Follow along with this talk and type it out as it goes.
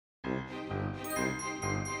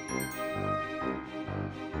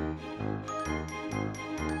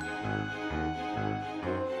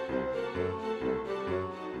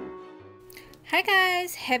Hi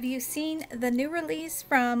guys, have you seen the new release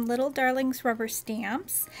from Little Darlings Rubber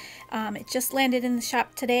Stamps? It just landed in the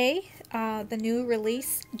shop today. The new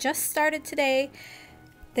release just started today.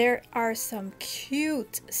 There are some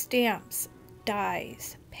cute stamps,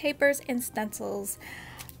 dies, papers, and stencils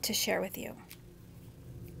to share with you.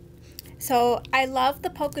 So I love the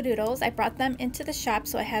polka doodles. I brought them into the shop,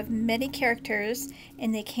 so I have many characters,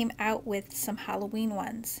 and they came out with some Halloween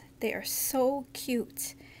ones. They are so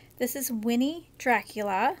cute. This is Winnie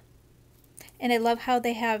Dracula, and I love how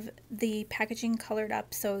they have the packaging colored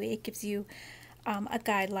up, so it gives you a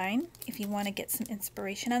guideline if you want to get some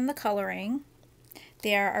inspiration on the coloring.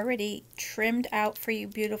 They are already trimmed out for you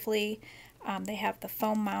beautifully. They have the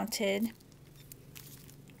foam mounted.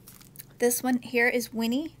 This one here is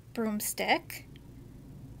Winnie Broomstick.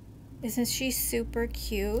 Isn't she super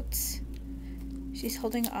cute? She's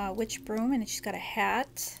holding a witch broom and she's got a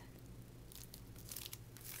hat.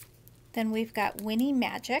 Then we've got Winnie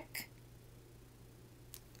Magic.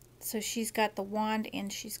 So she's got the wand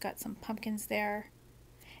and she's got some pumpkins there.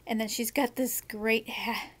 And then she's got this great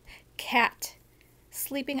cat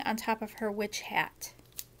sleeping on top of her witch hat.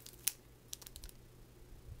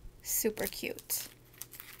 Super cute.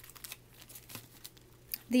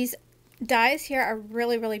 These dies here are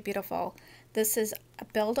really, really beautiful. This is a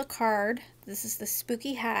build a card. This is the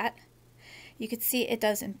spooky hat. You can see it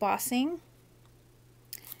does embossing.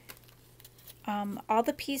 All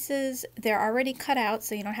the pieces, they're already cut out,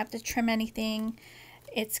 so you don't have to trim anything.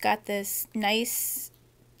 It's got this nice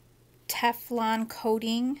Teflon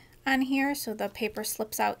coating on here, so the paper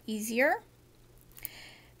slips out easier.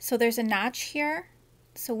 So there's a notch here,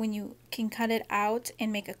 so when you can cut it out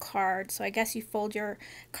and make a card. So I guess you fold your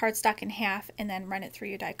cardstock in half and then run it through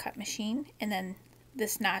your die cut machine, and then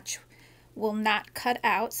this notch will not cut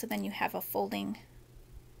out, so then you have a folding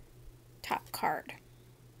top card.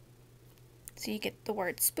 So you get the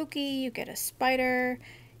word spooky, you get a spider,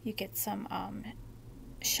 you get some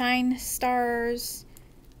shine stars,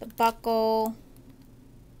 the buckle,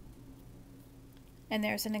 and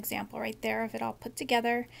there's an example right there of it all put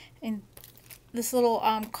together. And this little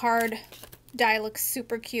card die looks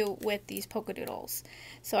super cute with these polka doodles.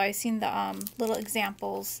 So I've seen the little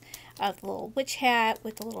examples of the little witch hat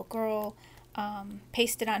with the little girl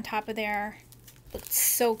pasted on top of there. Looks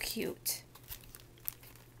so cute.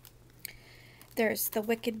 There's the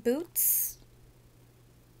Wicked Boots.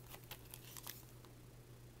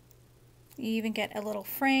 You even get a little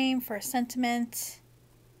frame for a sentiment.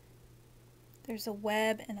 There's a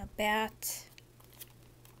web and a bat.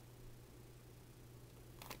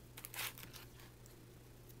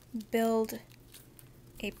 Build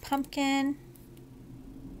a pumpkin.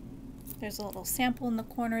 There's a little sample in the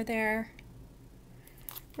corner there.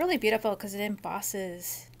 Really beautiful because it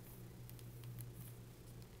embosses.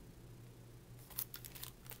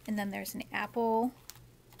 And then there's an apple.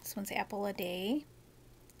 This one's apple a day.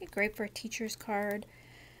 Great for a teacher's card.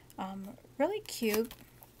 Really cute.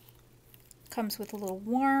 Comes with a little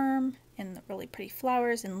worm and really pretty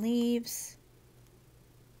flowers and leaves.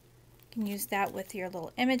 You can use that with your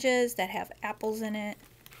little images that have apples in it.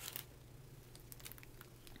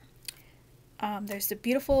 There's the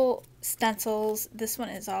beautiful stencils. This one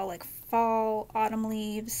is all like fall, autumn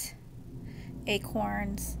leaves,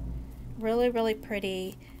 acorns. Really, really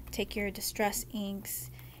pretty. Take your distress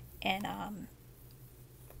inks and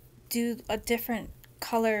do different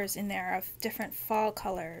colors in there of different fall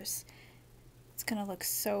colors. It's gonna look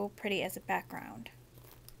so pretty as a background.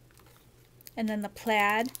 And then the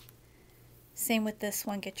plaid, same with this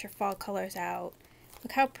one, get your fall colors out.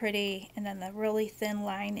 Look how pretty, and then the really thin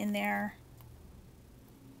line in there.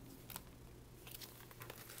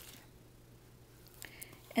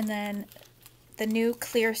 And then the new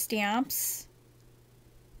clear stamps.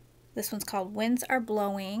 This one's called Winds Are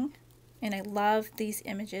Blowing, and I love these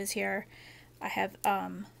images here. I have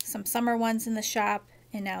some summer ones in the shop,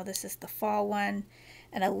 and now this is the fall one.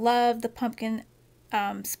 And I love the pumpkin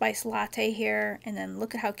spice latte here, and then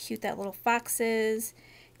look at how cute that little fox is.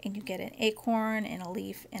 And you get an acorn and a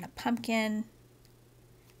leaf and a pumpkin.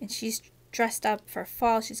 And she's dressed up for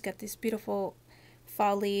fall. She's got these beautiful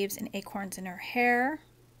fall leaves and acorns in her hair.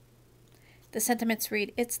 The sentiments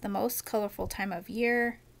read, "It's the most colorful time of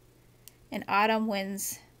year, and autumn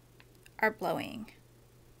winds are blowing."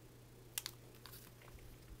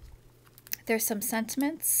 There's some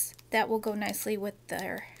sentiments that will go nicely with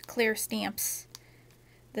their clear stamps.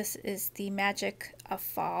 This is the Magic of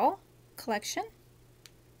Fall collection.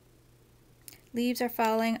 Leaves are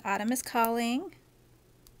falling, autumn is calling.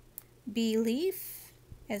 Belief,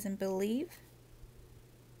 as in believe.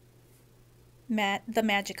 The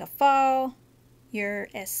Magic of Fall. You're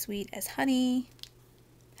as sweet as honey.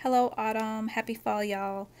 Hello autumn, happy fall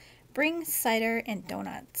y'all. Bring cider and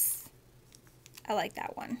donuts. I like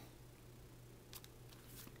that one.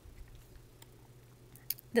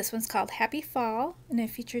 This one's called Happy Fall, and it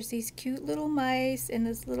features these cute little mice and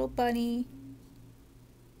this little bunny.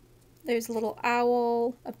 There's a little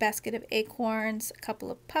owl, a basket of acorns, a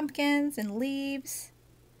couple of pumpkins and leaves.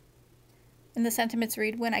 And the sentiments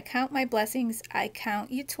read, when I count my blessings, I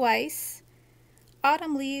count you twice.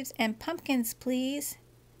 Autumn leaves and pumpkins, please,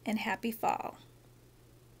 and happy fall.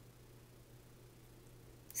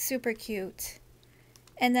 Super cute.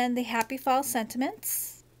 And then the happy fall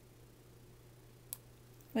sentiments,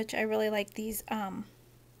 which I really like these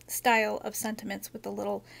style of sentiments with the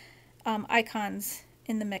little icons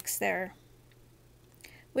in the mix there.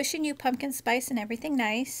 Wishing you pumpkin spice and everything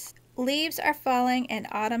nice. Leaves are falling and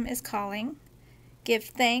autumn is calling. Give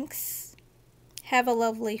thanks. Have a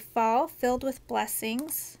lovely fall filled with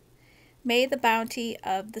blessings. May the bounty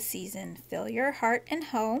of the season fill your heart and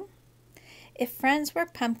home. If friends were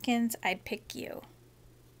pumpkins, I'd pick you.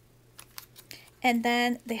 And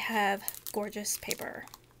then they have gorgeous paper.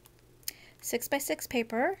 6x6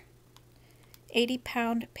 paper,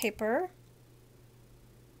 80-pound paper,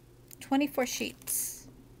 24 sheets.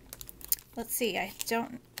 Let's see, I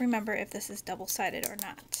don't remember if this is double-sided or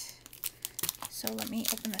not. So let me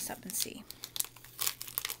open this up and see.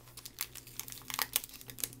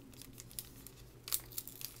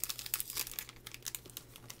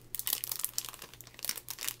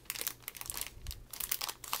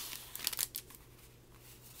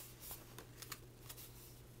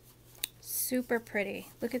 Super pretty.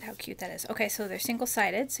 Look at how cute that is. Okay, so they're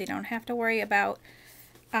single-sided, so you don't have to worry about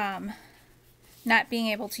not being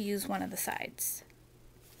able to use one of the sides.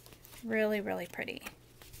 Really, really pretty.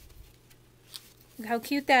 Look how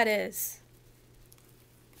cute that is.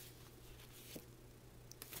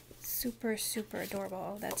 Super, super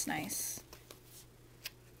adorable. Oh, that's nice.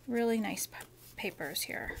 Really nice papers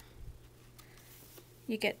here.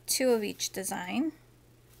 You get 2 of each design.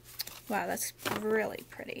 Wow, that's really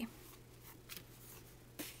pretty.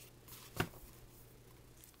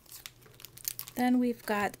 Then we've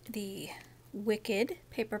got the Wicked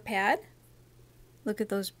paper pad. Look at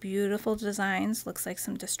those beautiful designs. Looks like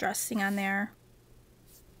some distressing on there.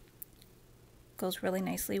 Goes really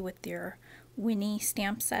nicely with your Winnie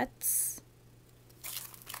stamp sets.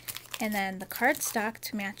 And then the cardstock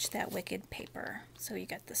to match that Wicked paper. So you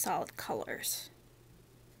get the solid colors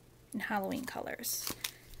and Halloween colors.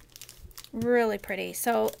 Really pretty.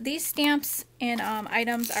 So these stamps and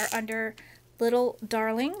items are under Little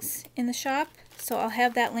Darlings in the shop. So I'll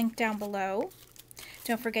have that link down below.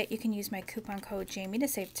 Don't forget you can use my coupon code Jamie to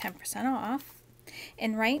save 10% off.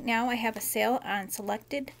 And right now I have a sale on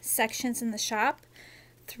selected sections in the shop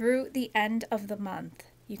through the end of the month.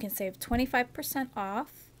 You can save 25%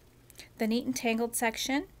 off the Neat and Tangled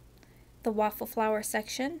section, the Waffle Flower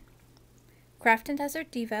section, Craft and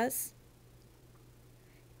Desert Divas,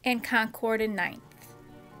 and Concord and Ninth.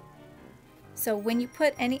 So when you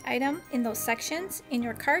put any item in those sections in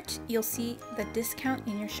your cart, you'll see the discount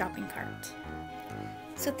in your shopping cart.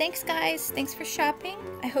 So thanks guys, thanks for shopping.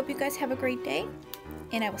 I hope you guys have a great day,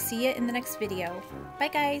 and I will see you in the next video. Bye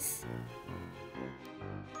guys.